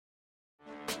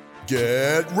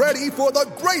Get ready for the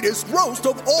greatest roast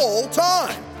of all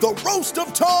time, the Roast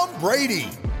of Tom Brady,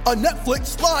 a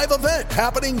Netflix live event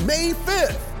happening May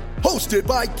 5th. Hosted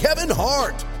by Kevin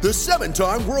Hart, the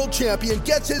 7-time world champion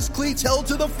gets his cleats held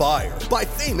to the fire by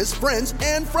famous friends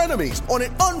and frenemies on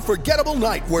an unforgettable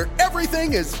night where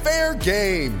everything is fair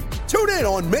game. Tune in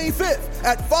on May 5th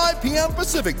at 5 p.m.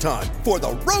 Pacific time for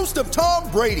the Roast of Tom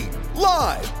Brady,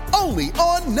 live only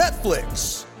on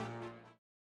Netflix.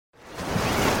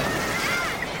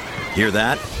 Hear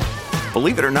that?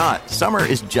 Believe it or not, summer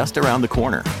is just around the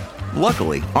corner.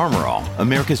 Luckily, Armor All,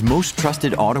 America's most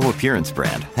trusted auto appearance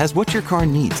brand, has what your car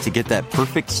needs to get that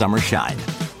perfect summer shine.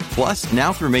 Plus,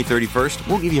 now through May 31st,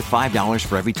 we'll give you $5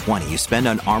 for every $20 you spend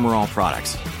on Armor All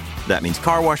products. That means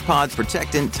car wash pods,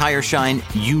 protectant, tire shine,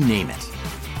 you name it.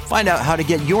 Find out how to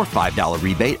get your $5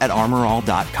 rebate at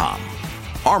armorall.com.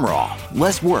 Armor All,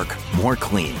 less work, more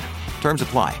clean. Terms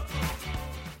apply.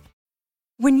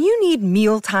 When you need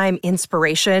mealtime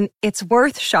inspiration, it's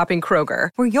worth shopping Kroger,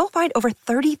 where you'll find over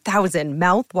 30,000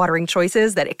 mouth-watering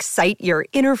choices that excite your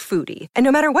inner foodie. And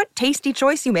no matter what tasty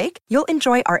choice you make, you'll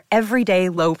enjoy our everyday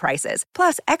low prices,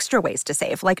 plus extra ways to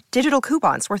save, like digital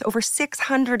coupons worth over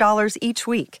 $600 each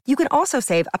week. You can also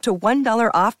save up to $1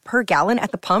 off per gallon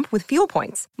at the pump with fuel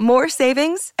points. More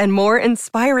savings and more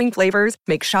inspiring flavors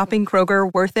make shopping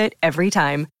Kroger worth it every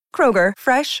time. Kroger,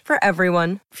 fresh for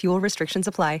everyone. Fuel restrictions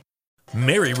apply.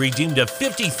 Mary redeemed a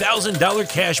 $50,000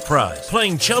 cash prize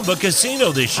playing Chumba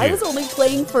Casino this year. I was only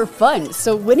playing for fun,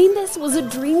 so winning this was a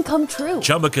dream come true.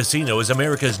 Chumba Casino is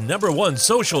America's #1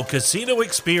 social casino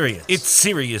experience. It's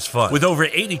serious fun. With over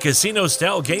 80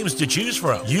 casino-style games to choose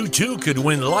from, you too could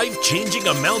win life-changing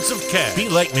amounts of cash. Be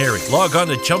like Mary. Log on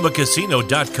to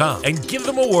ChumbaCasino.com and give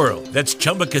them a whirl. That's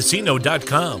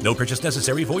ChumbaCasino.com. No purchase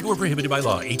necessary. Void or prohibited by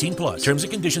law. 18 plus. Terms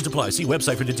and conditions apply. See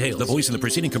website for details. The voice in the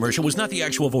preceding commercial was not the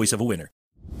actual voice of a winner.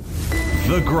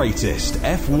 The greatest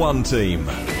F1 team.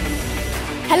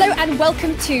 Hello and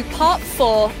welcome to part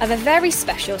 4 of a very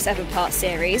special 7-part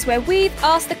series where we've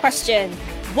asked the question,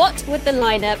 what would the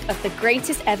lineup of the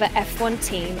greatest ever F1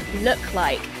 team look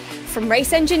like? From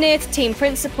race engineer to team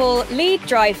principal, lead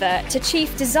driver to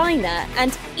chief designer,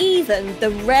 and even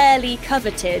the rarely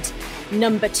coveted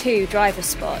number 2 driver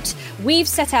spot, we've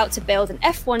set out to build an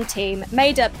F1 team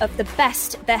made up of the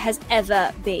best there has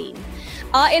ever been.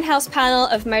 Our in-house panel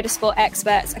of motorsport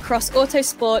experts across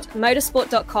Autosport,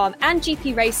 Motorsport.com and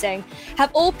GP Racing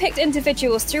have all picked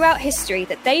individuals throughout history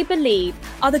that they believe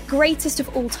are the greatest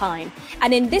of all time.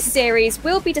 And in this series,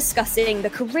 we'll be discussing the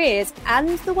careers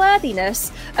and the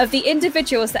worthiness of the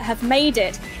individuals that have made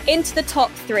it into the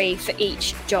top 3 for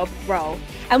each job role.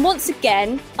 And once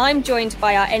again, I'm joined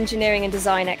by our engineering and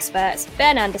design experts,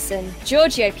 Ben Anderson,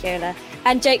 Giorgio Piola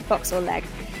and Jake Boxall-Legge.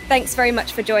 Thanks very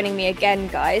much for joining me again,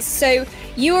 guys. So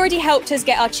you already helped us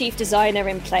get our chief designer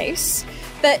in place.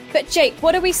 But Jake,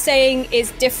 what are we saying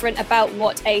is different about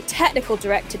what a technical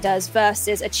director does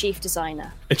versus a chief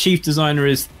designer? A chief designer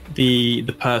is the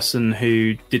person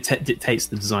who dictates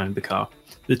the design of the car.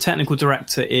 The technical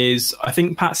director is, I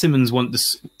think Pat Simmons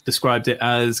once described it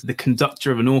as the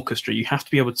conductor of an orchestra. You have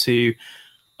to be able to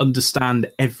understand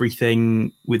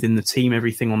everything within the team,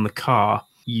 everything on the car.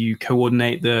 You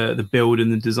coordinate the build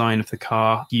and the design of the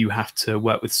car. You have to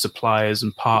work with suppliers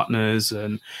and partners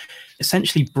and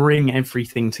essentially bring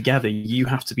everything together. You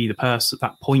have to be the person,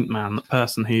 that point man, the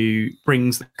person who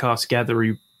brings the car together,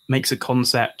 who makes a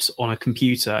concept on a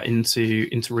computer into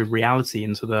a reality,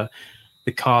 into the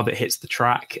car that hits the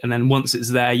track. And then once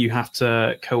it's there, you have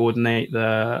to coordinate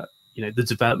the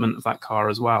development of that car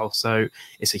as well. So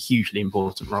it's a hugely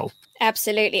important role.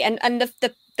 Absolutely. And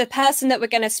the person that we're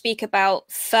going to speak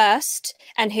about first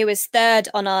and who is third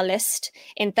on our list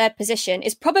in third position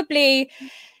is probably,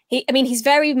 he's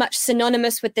very much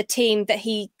synonymous with the team that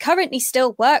he currently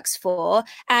still works for.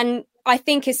 And I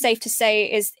think is safe to say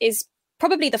is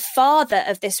probably the father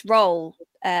of this role.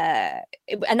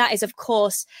 And that is, of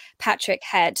course, Patrick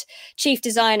Head, chief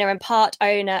designer and part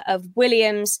owner of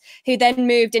Williams, who then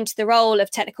moved into the role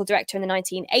of technical director in the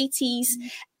 1980s.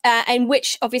 In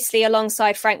which, obviously,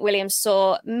 alongside Frank Williams,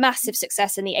 saw massive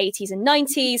success in the 80s and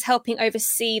 90s, helping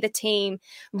oversee the team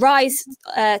rise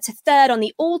to third on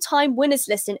the all-time winners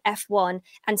list in F1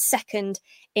 and second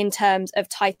in terms of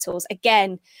titles.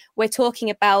 Again, we're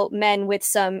talking about men with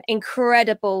some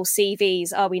incredible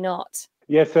CVs, are we not?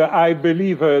 Yes, I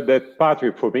believe that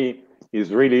Patrick, for me, is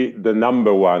really the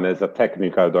number one as a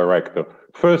technical director.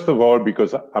 First of all,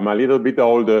 because I'm a little bit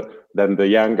older than the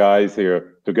young guys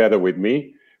here together with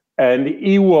me. And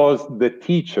he was the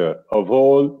teacher of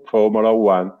all Formula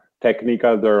One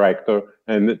technical director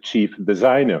and chief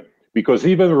designer. Because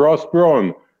even Ross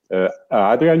Brawn,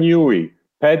 Adrian Newey,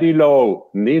 Paddy Lowe,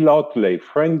 Neil Otley,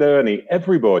 Frank Durney,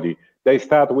 everybody, they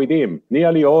start with him.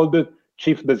 Nearly all the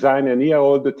chief designer, nearly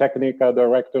all the technical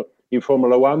director in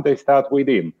Formula One, they start with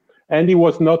him. And he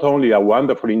was not only a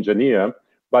wonderful engineer,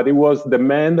 but he was the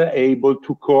man able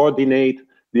to coordinate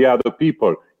the other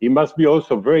people. He must be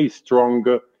also very strong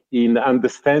in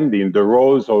understanding the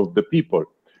roles of the people.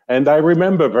 And I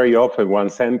remember very often one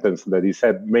sentence that he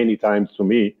said many times to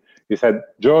me. He said,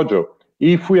 Giorgio,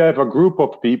 if we have a group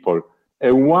of people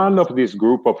and one of this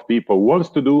group of people wants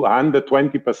to do under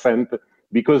 20%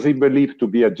 because he believed to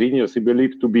be a genius, he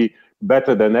believed to be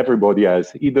better than everybody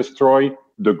else, he destroyed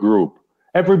the group.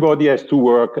 Everybody has to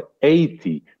work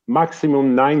 80,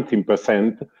 maximum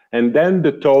 19%, and then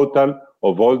the total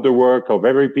of all the work of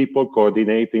every people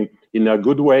coordinating in a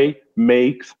good way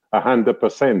makes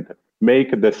 100%,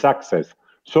 make the success.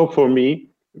 So for me,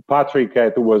 Patrick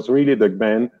Head was really the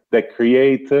man that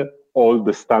created all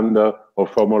the standard of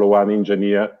Formula One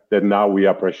engineer that now we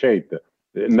appreciate.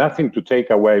 Nothing to take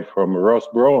away from Ross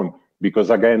Brawn, because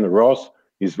again, Ross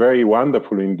is very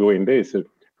wonderful in doing this.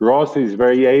 Ross is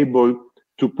very able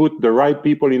to put the right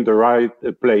people in the right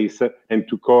place and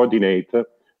to coordinate.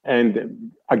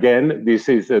 And again, this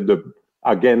is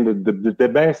the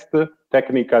best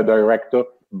technical director,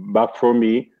 but for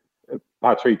me,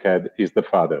 Patrick Head is the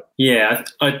father. Yeah,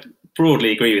 I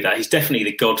broadly agree with that. He's definitely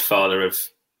the godfather of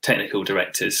technical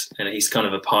directors, and he's kind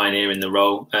of a pioneer in the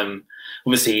role.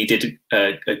 Obviously, he did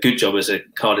a good job as a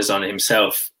car designer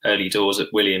himself early doors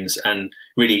at Williams and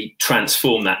really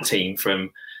transformed that team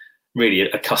from really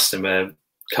a customer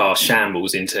car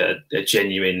shambles into a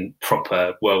genuine,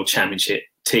 proper World Championship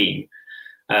team.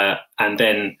 And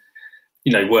then,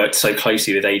 worked so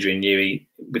closely with Adrian Newey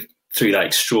through that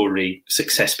extraordinary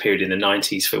success period in the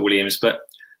 90s for Williams. But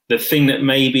the thing that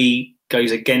maybe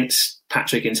goes against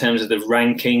Patrick in terms of the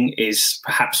ranking is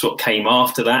perhaps what came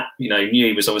after that.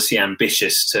 Newey was obviously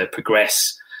ambitious to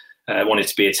progress, wanted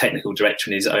to be a technical director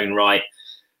in his own right.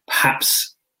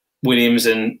 Perhaps Williams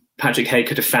and Patrick Head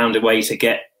could have found a way to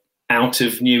get out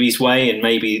of Newey's way, and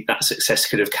maybe that success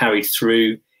could have carried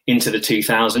through into the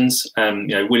 2000s.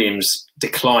 Williams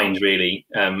declined really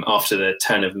after the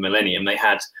turn of the millennium. They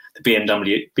had the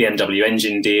BMW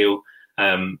engine deal,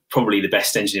 probably the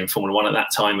best engine in Formula One at that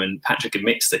time, and Patrick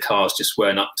admits the cars just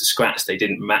weren't up to scratch. They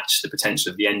didn't match the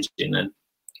potential of the engine, and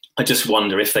I just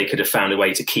wonder if they could have found a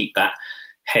way to keep that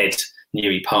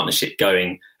Head-Newey partnership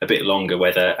going a bit longer,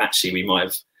 whether actually we might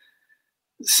have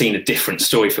seen a different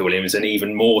story for Williams and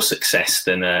even more success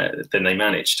than they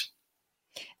managed.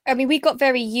 I mean, we got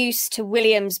very used to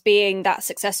Williams being that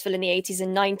successful in the 80s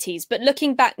and 90s, but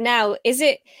looking back now, is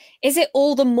it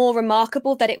all the more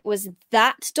remarkable that it was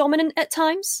that dominant at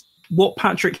times? What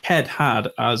Patrick Head had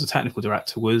as a technical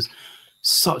director was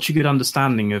such a good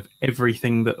understanding of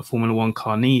everything that a Formula One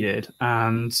car needed.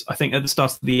 And I think at the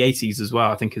start of the 80s as well,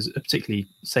 I think is a particularly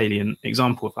salient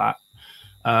example of that.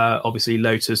 Obviously,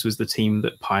 Lotus was the team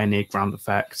that pioneered ground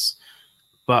effects,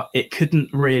 but it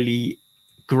couldn't really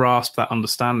grasp that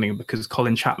understanding because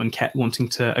Colin Chapman kept wanting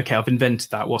to, okay, I've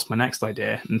invented that, what's my next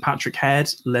idea? And Patrick Head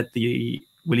led the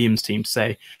Williams team to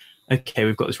say, okay,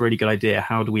 we've got this really good idea,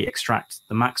 how do we extract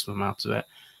the maximum out of it?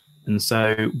 And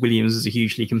so Williams is a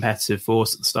hugely competitive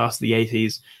force at the start of the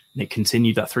 80s, and it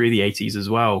continued that through the 80s as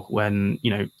well, when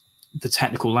the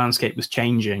technical landscape was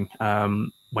changing.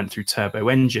 Went through turbo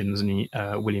engines, and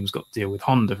Williams got to deal with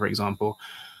Honda, for example.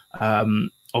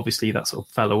 Obviously, that sort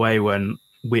of fell away when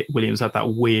Williams had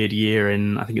that weird year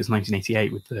in, I think it was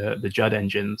 1988 with the Judd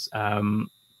engines.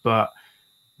 But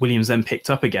Williams then picked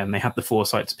up again. They had the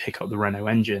foresight to pick up the Renault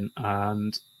engine,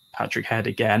 and Patrick Head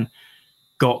again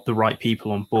got the right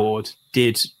people on board,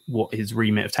 did what his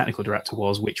remit of technical director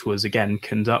was, which was, again,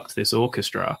 conduct this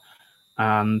orchestra.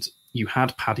 And you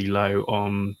had Paddy Lowe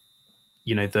on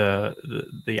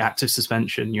the active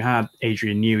suspension. You had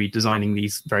Adrian Newey designing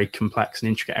these very complex and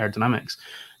intricate aerodynamics.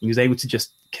 He was able to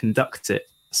just conduct it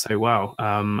so well.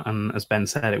 And as Ben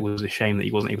said, it was a shame that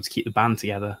he wasn't able to keep the band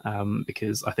together,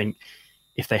 because I think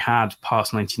if they had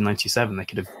past 1997, they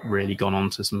could have really gone on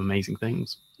to some amazing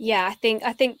things. Yeah,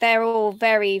 I think they're all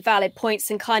very valid points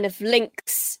and kind of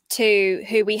links to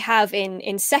who we have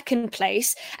in second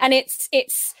place. And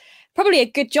it's probably a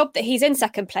good job that he's in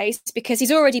second place, because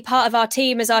he's already part of our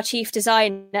team as our chief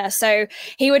designer. So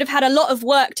he would have had a lot of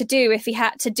work to do if he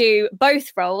had to do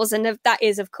both roles. And that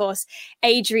is, of course,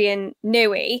 Adrian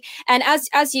Newey. And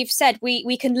as you've said,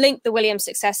 we can link the Williams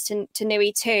success to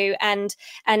Newey too. And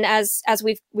as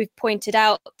we've pointed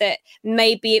out, that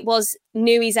maybe it was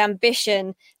Newey's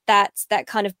ambition that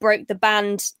kind of broke the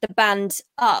band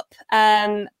up.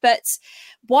 But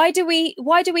why do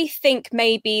we think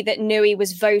maybe that Nui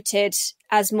was voted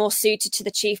as more suited to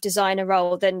the chief designer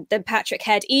role than Patrick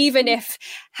Head, even if,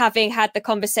 having had the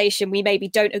conversation, we maybe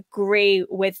don't agree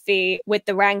with the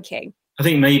ranking? I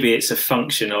think maybe it's a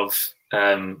function of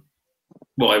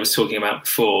what I was talking about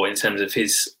before in terms of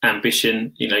his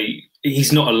ambition. You know,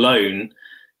 he's not alone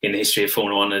in the history of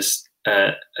Formula One as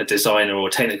a designer or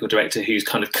technical director who's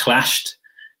kind of clashed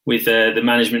with the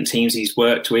management teams he's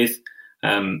worked with.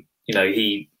 You know,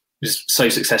 he was so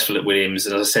successful at Williams,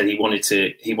 and as I said, he wanted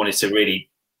to really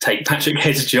take Patrick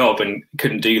Head's job and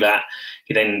couldn't do that.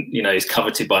 He then, you know, is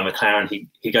coveted by McLaren.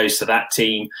 He goes to that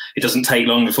team. It doesn't take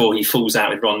long before he falls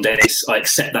out with Ron Dennis. I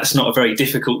accept that's not a very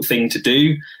difficult thing to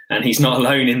do, and he's not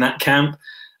alone in that camp.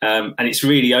 And it's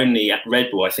really only at Red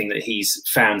Bull, I think, that he's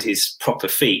found his proper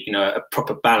feet, you know, a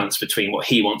proper balance between what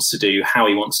he wants to do, how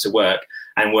he wants to work,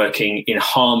 and working in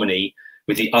harmony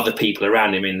with the other people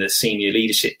around him in the senior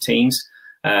leadership teams.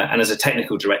 And as a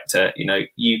technical director, you know,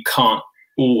 you can't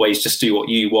always just do what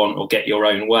you want or get your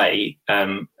own way.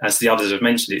 As the others have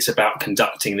mentioned, it's about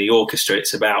conducting the orchestra.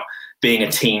 It's about being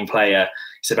a team player.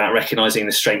 It's about recognizing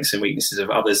the strengths and weaknesses of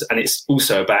others. And it's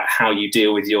also about how you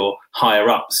deal with your higher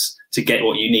ups to get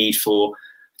what you need for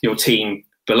your team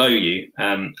below you.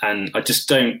 And I just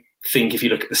don't think, if you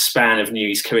look at the span of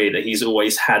Nui's career, that he's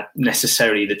always had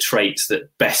necessarily the traits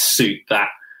that best suit that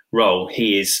role.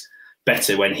 He is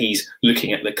better when he's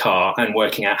looking at the car and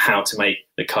working out how to make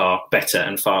the car better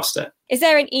and faster. Is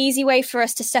there an easy way for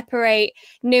us to separate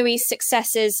Nui's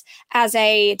successes as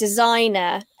a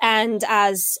designer and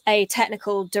as a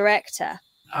technical director?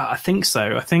 I think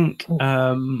so. I think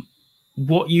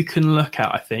what you can look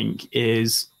at, I think,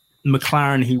 is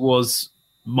McLaren. He was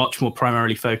much more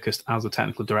primarily focused as a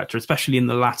technical director, especially in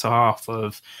the latter half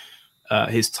of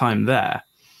his time there.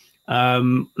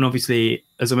 And obviously,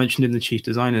 as I mentioned in the chief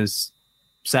designers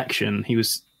section, he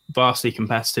was vastly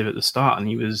competitive at the start, and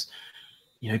he was,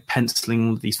 you know, penciling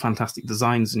all of these fantastic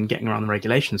designs and getting around the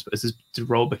regulations. But as his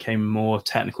role became more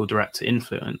technical director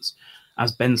influence,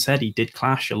 as Ben said, he did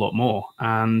clash a lot more.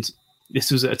 And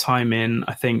this was at a time in,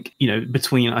 I think, you know,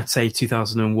 between, I'd say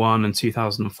 2001 and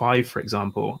 2005, for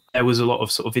example, there was a lot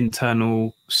of sort of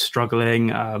internal struggling.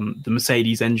 The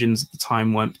Mercedes engines at the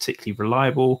time weren't particularly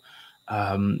reliable.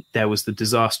 There was the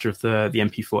disaster of the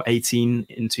MP4-18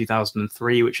 in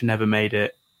 2003, which never made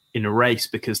it in a race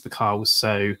because the car was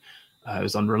so it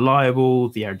was unreliable.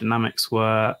 The aerodynamics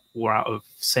were out of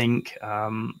sync.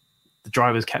 The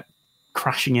drivers kept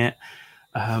crashing it.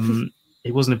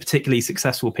 It wasn't a particularly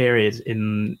successful period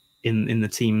in the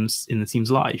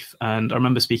team's life. And I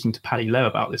remember speaking to Paddy Lowe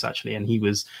about this, actually, and he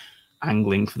was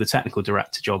angling for the technical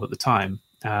director job at the time.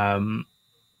 And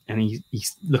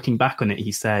he's looking back on it,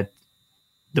 he said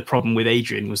the problem with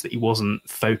Adrian was that he wasn't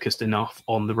focused enough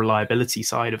on the reliability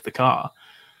side of the car.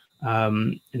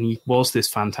 And he was this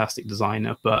fantastic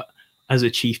designer, but as a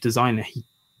chief designer,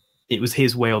 it was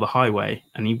his way or the highway,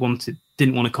 and he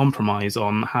didn't want to compromise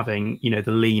on having, you know,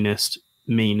 the leanest,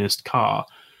 meanest car.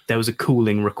 There was a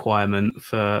cooling requirement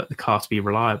for the car to be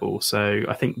reliable. So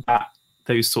I think that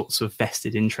those sorts of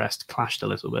vested interest clashed a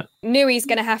little bit. Nui's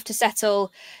going to have to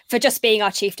settle for just being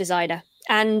our chief designer,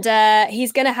 and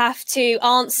he's going to have to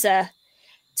answer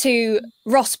to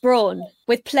Ross Brawn,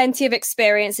 with plenty of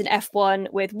experience in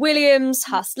F1 with Williams,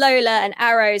 Haas Lola and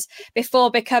Arrows,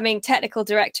 before becoming technical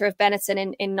director of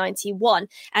Benetton in 91.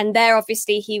 And there,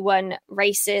 obviously, he won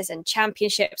races and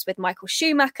championships with Michael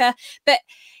Schumacher. But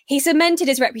he cemented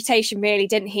his reputation, really,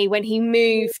 didn't he, when he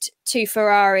moved to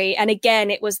Ferrari? And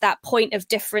again, it was that point of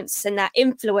difference and that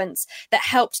influence that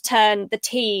helped turn the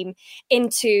team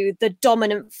into the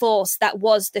dominant force that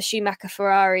was the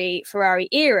Schumacher-Ferrari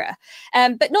era.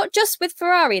 But not just with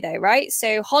Ferrari, though, right?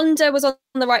 So Honda was on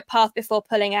the right path before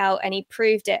pulling out, and he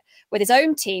proved it with his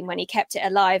own team when he kept it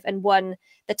alive and won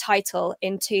the title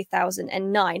in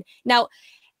 2009. Now,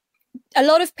 a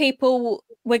lot of people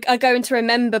are going to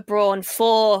remember Brawn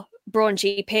for Brawn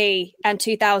GP and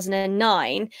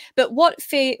 2009, but what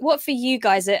for you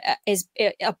guys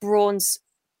are Brawn's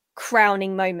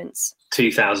crowning moments?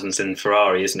 2000s in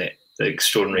Ferrari, isn't it? The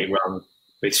extraordinary run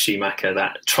with Schumacher,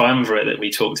 that triumvirate that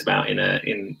we talked about in a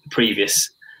previous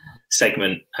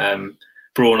segment.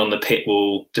 Brawn on the pit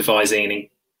wall, devising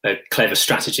a clever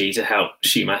strategy to help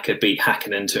Schumacher beat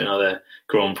Häkkinen to another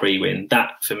Grand Prix win.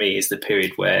 That, for me, is the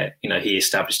period where, you know, he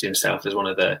established himself as one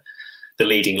of the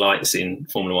leading lights in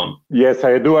Formula One. Yes,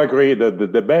 I do agree that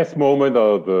the best moment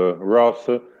of Ross,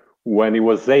 when he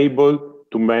was able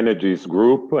to manage his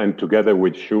group, and together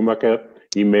with Schumacher,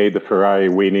 he made the Ferrari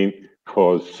winning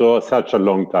for such a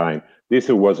long time. This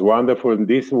was wonderful. And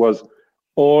this was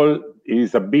all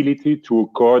his ability to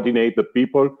coordinate the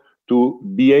people, to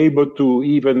be able to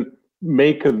even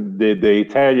make the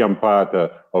Italian part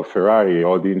of Ferrari,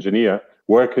 or the engineer,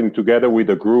 working together with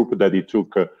a group that he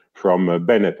took from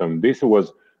Benetton. This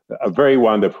was a very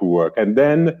wonderful work. And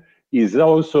then he's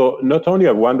also not only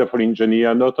a wonderful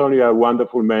engineer, not only a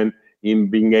wonderful man in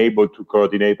being able to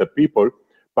coordinate the people,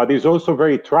 but he's also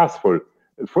very trustful.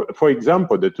 For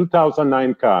example, the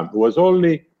 2009 car was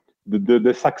only,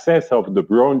 the success of the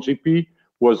Brawn GP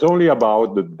was only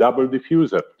about the double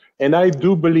diffuser. And I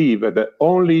do believe that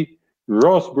only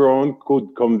Ross Brawn could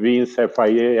convince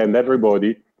FIA and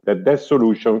everybody that that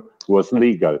solution was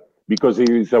legal, because he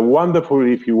is a wonderful,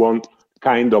 if you want,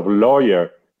 kind of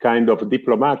lawyer, kind of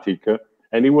diplomatic,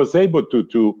 and he was able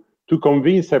to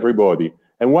convince everybody.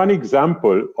 And one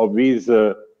example of his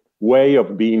way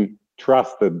of being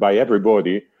trusted by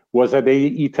everybody was at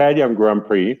the Italian Grand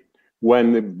Prix,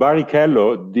 when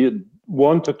Barrichello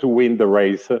wanted to win the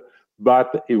race,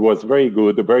 but it was very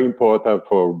good, very important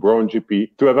for Brawn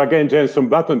GP to have again Jenson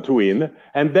Button to win.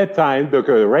 And that time, the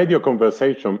radio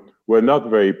conversation were not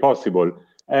very possible.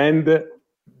 And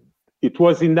it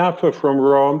was enough from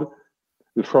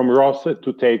Ross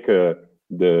to take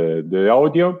the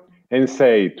audio and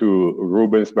say to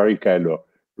Rubens Barrichello,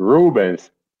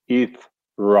 Rubens, it's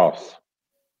Ross.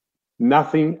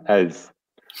 Nothing else.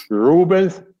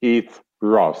 Rubens, it's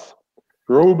Ross.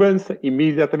 Rubens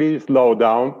immediately slowed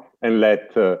down and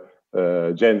let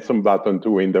Jenson Button to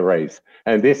win the race.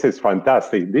 And this is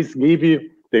fantastic. This gives you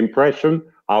the impression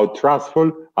how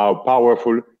trustful, how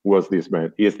powerful is this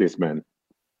man.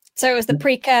 So it was the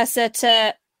precursor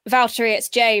to Valtteri, it's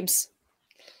James.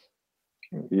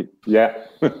 Yeah.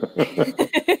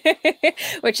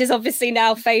 Which is obviously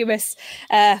now famous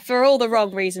for all the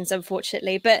wrong reasons,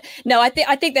 unfortunately. But no, I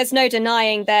think there's no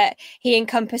denying that he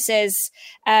encompasses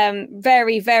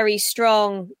very, very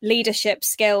strong leadership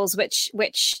skills,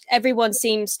 which everyone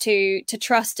seems to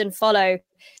trust and follow.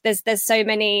 There's so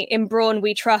many "in Brawn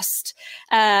we trust"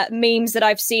 memes that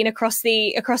I've seen across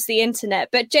the internet.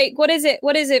 But Jake, what is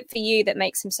it for you that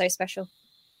makes him so special?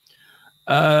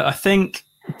 I think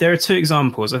there are two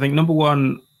examples. I think number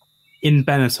one, in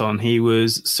Benetton, he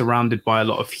was surrounded by a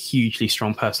lot of hugely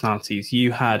strong personalities.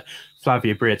 You had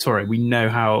Flavio Briatore. We know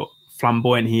how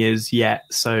flamboyant he is, yet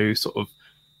so sort of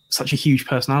such a huge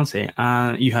personality.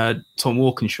 And you had Tom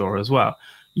Walkinshaw as well.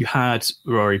 You had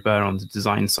Rory Byrne on the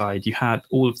design side. You had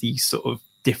all of these sort of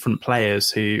different players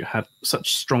who had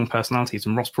such strong personalities,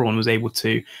 and Ross Brawn was able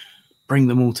to bring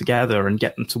them all together and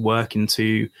get them to work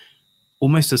into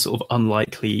almost a sort of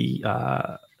unlikely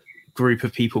group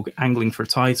of people angling for a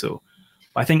title.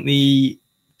 I think the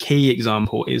key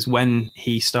example is when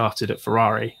he started at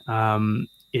Ferrari in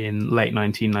late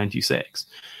 1996.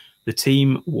 The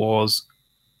team was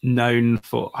known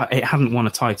for, it hadn't won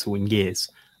a title in years.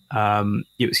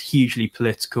 It was hugely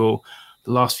political.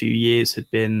 The last few years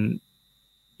had been,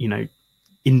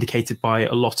 indicated by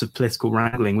a lot of political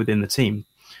wrangling within the team.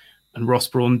 And Ross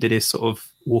Brawn did his sort of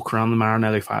walk around the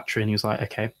Maranello factory, and he was like,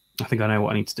 okay, I think I know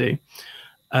what I need to do.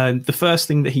 The first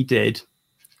thing that he did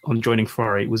on joining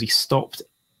Ferrari was he stopped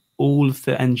all of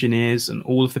the engineers and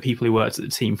all of the people who worked at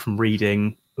the team from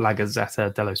reading La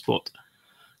Gazzetta dello Sport,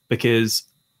 because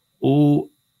all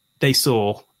they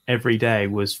saw every day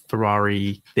was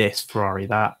Ferrari this, Ferrari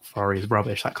that, Ferrari is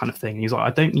rubbish, that kind of thing. And he's like,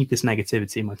 I don't need this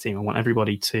negativity in my team. I want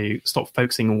everybody to stop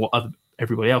focusing on what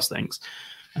everybody else thinks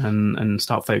and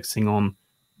start focusing on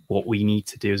what we need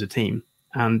to do as a team.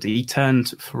 And he turned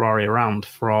Ferrari around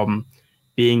from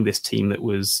being this team that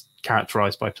was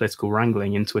characterized by political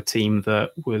wrangling into a team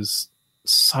that was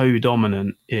so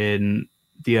dominant in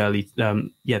the early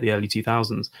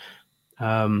 2000s.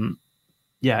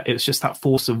 It was just that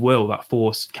force of will, that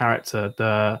force of character,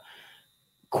 the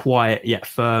quiet yet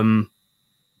firm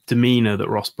demeanor that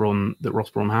Ross Brawn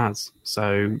has.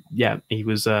 So yeah, he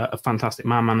was a fantastic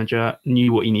man manager,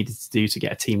 knew what he needed to do to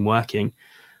get a team working.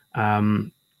 So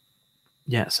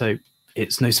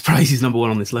it's no surprise he's number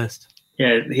one on this list.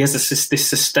 Yeah, he has this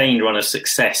sustained run of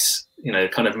success,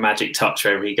 kind of magic touch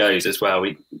wherever he goes as well.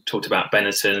 We talked about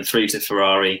Benetton through to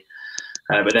Ferrari,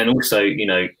 but then also,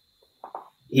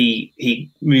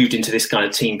 he moved into this kind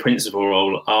of team principal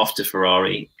role after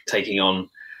Ferrari, taking on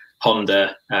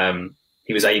Honda.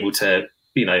 He was able to,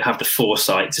 have the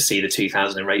foresight to see the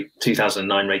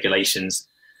 2009 regulations,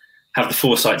 have the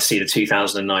foresight to see the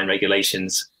 2009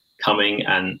 regulations coming,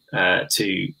 and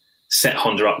to set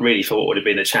Honda up really for what would have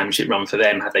been a championship run for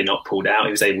them had they not pulled out.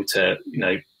 He was able to,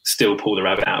 still pull the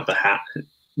rabbit out of the hat,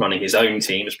 running his own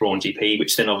team as Brawn GP,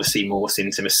 which then obviously morphs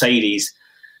into Mercedes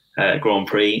Grand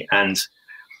Prix. And,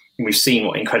 we've seen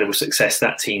what incredible success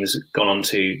that team's gone on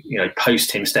to, you know,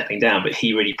 post him stepping down. But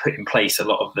he really put in place a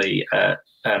lot of the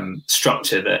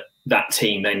structure that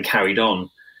team then carried on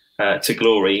to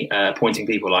glory, appointing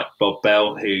people like Bob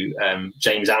Bell, who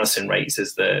James Allison rates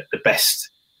as the best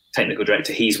technical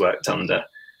director he's worked under.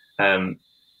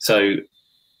 So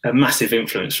a massive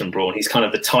influence from Brawn. He's kind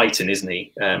of the titan, isn't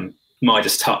he?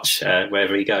 Midas touch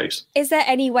wherever he goes. Is there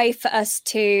any way for us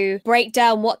to break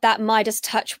down what that Midas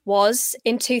touch was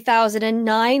in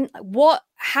 2009?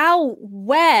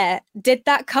 Where did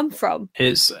that come from?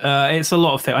 It's a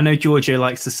lot of things. I know Giorgio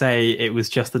likes to say it was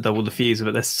just the double diffuser,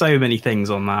 but there's so many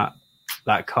things on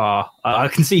that car. I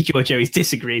can see Giorgio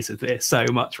disagrees with this so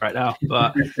much right now,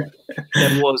 but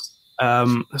there was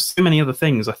so many other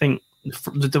things. I think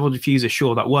the double diffuser,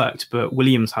 sure, that worked, but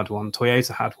Williams had one,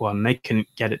 Toyota had one. They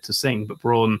couldn't get it to sing, but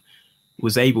Brawn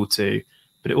was able to.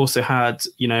 But it also had,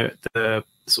 you know, the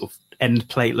sort of end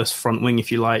plateless front wing,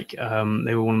 if you like.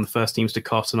 They were one of the first teams to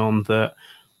cotton on that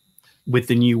with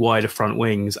the new wider front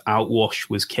wings, outwash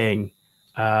was king.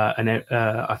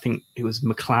 I think it was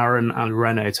McLaren and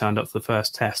Renault turned up for the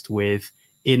first test with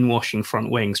in-washing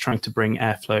front wings, trying to bring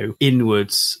airflow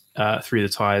inwards through the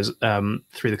tyres,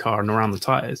 through the car and around the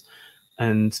tyres.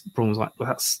 And Brawn was like, well,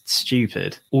 that's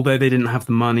stupid. Although they didn't have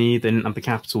the money, they didn't have the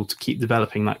capital to keep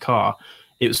developing that car,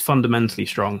 it was fundamentally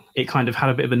strong. It kind of had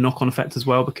a bit of a knock-on effect as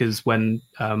well, because when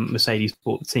Mercedes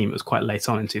bought the team, it was quite late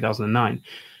on in 2009.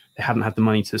 They hadn't had the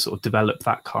money to sort of develop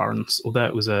that car. And although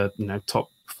it was a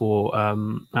top four, out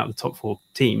of the top four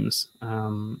teams,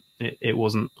 it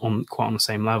wasn't quite on the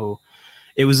same level.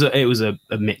 It was a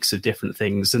mix of different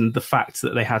things. And the fact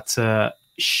that they had to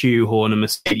shoehorn a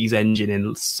Mercedes engine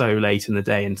in so late in the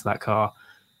day into that car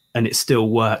and it still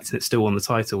worked and it still won the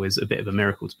title is a bit of a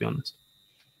miracle, to be honest.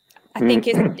 I think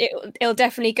it'll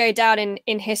definitely go down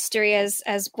in history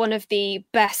as one of the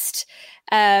best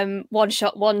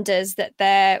one-shot wonders that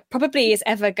there probably is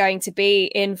ever going to be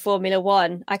in Formula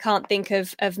One. I can't think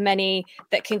of many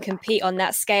that can compete on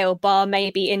that scale, bar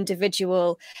maybe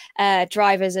individual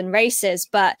drivers and racers.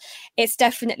 But it's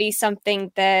definitely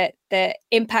something that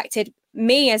impacted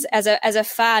me as a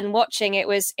fan watching. It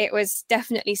was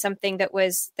definitely something that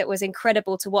was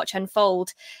incredible to watch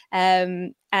unfold,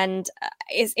 and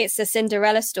it's a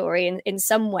Cinderella story in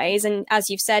some ways, and as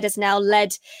you've said, has now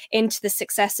led into the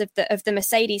success of the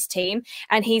Mercedes team.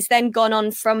 And he's then gone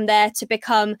on from there to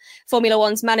become Formula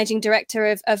One's managing director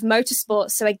of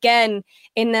motorsport. So again,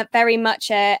 in the very much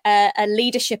a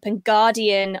leadership and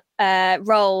guardian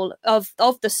role of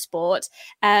the sport,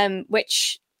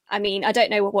 which, I mean, I don't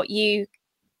know what you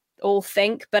all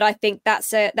think, but I think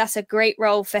that's a great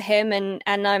role for him, and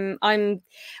I'm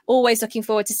always looking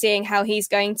forward to seeing how he's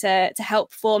going to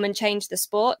help form and change the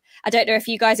sport. I don't know if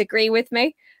you guys agree with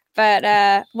me,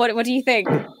 but what do you think?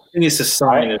 I think it's a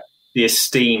sign of the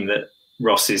esteem that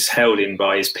Ross is held in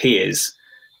by his peers,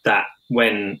 that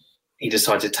when he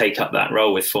decided to take up that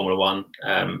role with Formula One,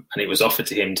 and it was offered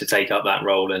to him to take up that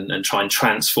role and try and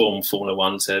transform Formula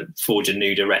One to forge a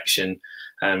new direction,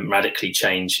 radically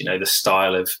change, the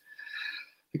style of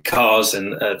the cars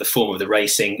and the form of the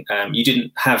racing. You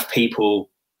didn't have people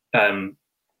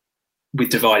with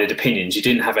divided opinions. You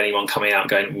didn't have anyone coming out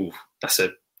going, "Ooh, that's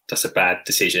a bad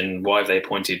decision. Why have they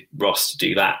appointed Ross to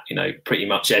do that?" Pretty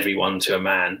much everyone to a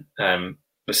man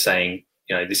was saying,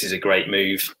 this is a great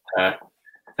move.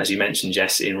 As you mentioned,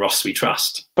 Jess, in Ross we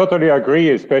trust. Totally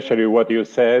agree, especially what you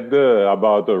said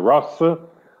about Ross.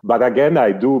 But again,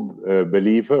 I do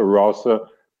believe Ross,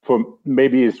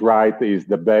 maybe he's right, is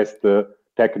the best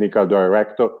technical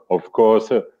director. Of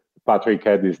course, Patrick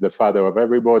Head is the father of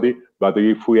everybody. But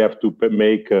if we have to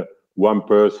make one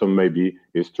person, maybe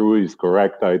it's true, is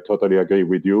correct. I totally agree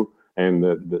with you. And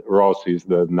Ross is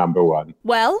the number one.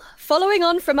 Well, following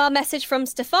on from our message from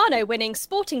Stefano winning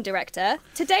sporting director,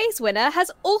 today's winner has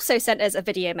also sent us a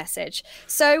video message.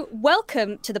 So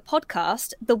welcome to the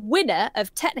podcast, the winner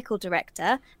of technical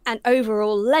director and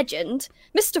overall legend,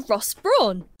 Mr. Ross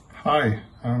Brawn. Hi,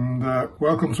 and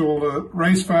welcome to all the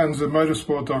race fans of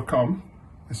motorsport.com.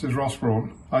 This is Ross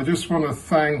Brawn. I just want to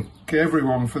thank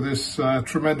everyone for this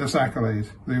tremendous accolade,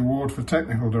 the award for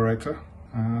technical director.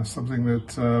 Something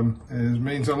that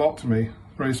means a lot to me,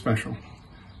 very special.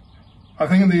 I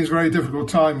think in these very difficult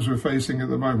times we're facing at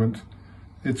the moment,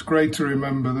 it's great to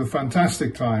remember the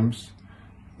fantastic times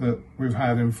that we've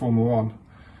had in Formula One,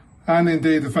 and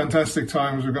indeed the fantastic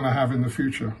times we're going to have in the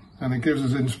future. And it gives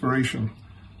us inspiration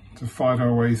to fight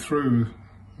our way through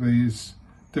these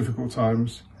difficult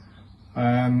times.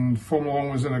 And Formula One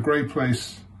was in a great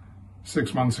place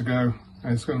 6 months ago,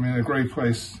 and it's going to be in a great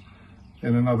place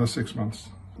in another 6 months.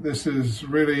 This has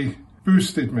really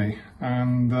boosted me,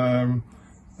 and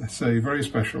say very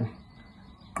special.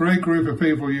 Great group of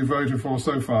people you voted for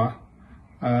so far.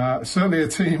 Certainly a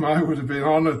team I would have been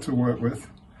honoured to work with.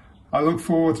 I look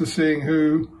forward to seeing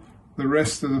who the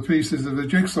rest of the pieces of the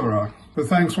jigsaw are. But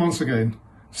thanks once again.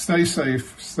 Stay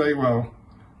safe, stay well,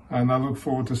 and I look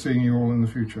forward to seeing you all in the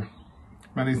future.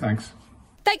 Many thanks.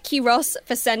 Thank you, Ross,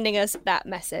 for sending us that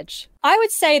message. I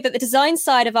would say that the design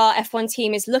side of our F1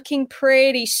 team is looking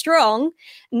pretty strong.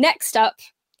 Next up,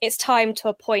 it's time to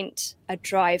appoint a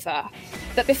driver.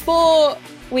 But before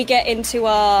we get into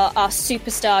our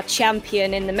superstar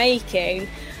champion in the making,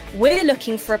 we're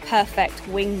looking for a perfect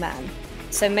wingman.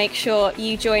 So make sure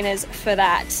you join us for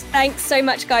that. Thanks so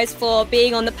much, guys, for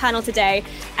being on the panel today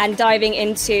and diving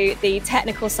into the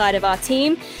technical side of our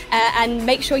team. And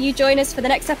make sure you join us for the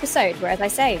next episode, where, as I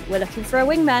say, we're looking for a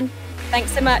wingman.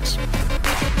 Thanks so much.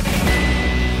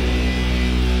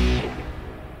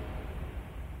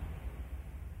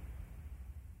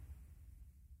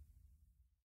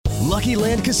 Lucky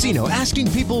Land Casino,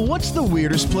 asking people, what's the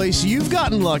weirdest place you've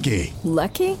gotten lucky?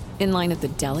 Lucky? In line at the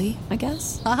deli, I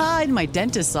guess? Aha, in my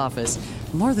dentist's office.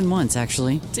 More than once,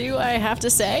 actually. Do I have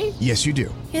to say? Yes, you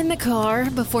do. In the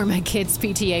car before my kids'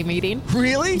 PTA meeting.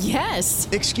 Really? Yes.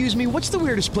 Excuse me, what's the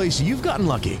weirdest place you've gotten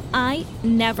lucky? I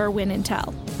never win and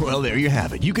tell. Well, there you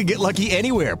have it. You can get lucky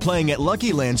anywhere, playing at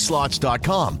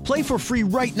LuckyLandSlots.com. Play for free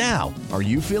right now. Are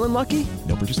you feeling lucky?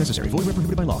 No purchase necessary. Void where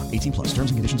prohibited by law. 18+.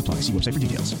 Terms and conditions apply. See website for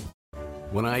details.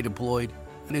 When I deployed,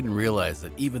 I didn't realize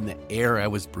that even the air I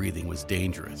was breathing was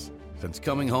dangerous. Since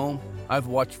coming home, I've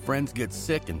watched friends get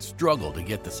sick and struggle to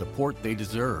get the support they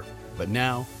deserve. But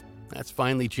now, that's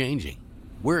finally changing.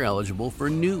 We're eligible for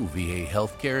new VA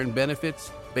healthcare and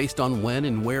benefits based on when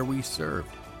and where we served.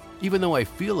 Even though I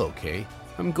feel okay,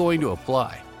 I'm going to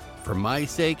apply. For my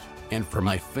sake and for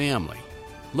my family.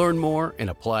 Learn more and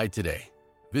apply today.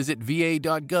 Visit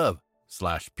va.gov/PACT.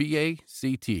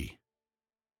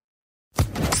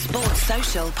 Sports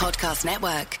Social Podcast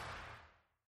Network.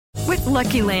 With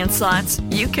Lucky Land Slots,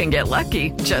 you can get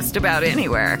lucky just about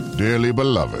anywhere. Dearly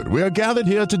beloved, we are gathered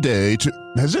here today to...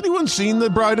 Has anyone seen the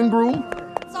bride and groom?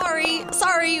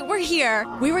 Sorry, we're here.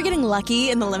 We were getting lucky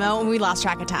in the limo and we lost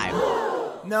track of time.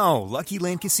 No, Lucky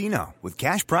Land Casino, with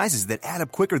cash prizes that add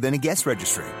up quicker than a guest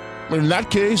registry. In that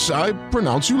case, I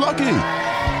pronounce you lucky.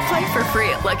 Play for free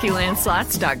at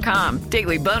LuckyLandSlots.com.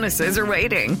 Daily bonuses are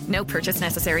waiting. No purchase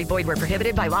necessary. Void where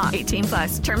prohibited by law.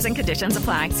 18+. Terms and conditions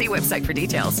apply. See website for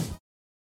details.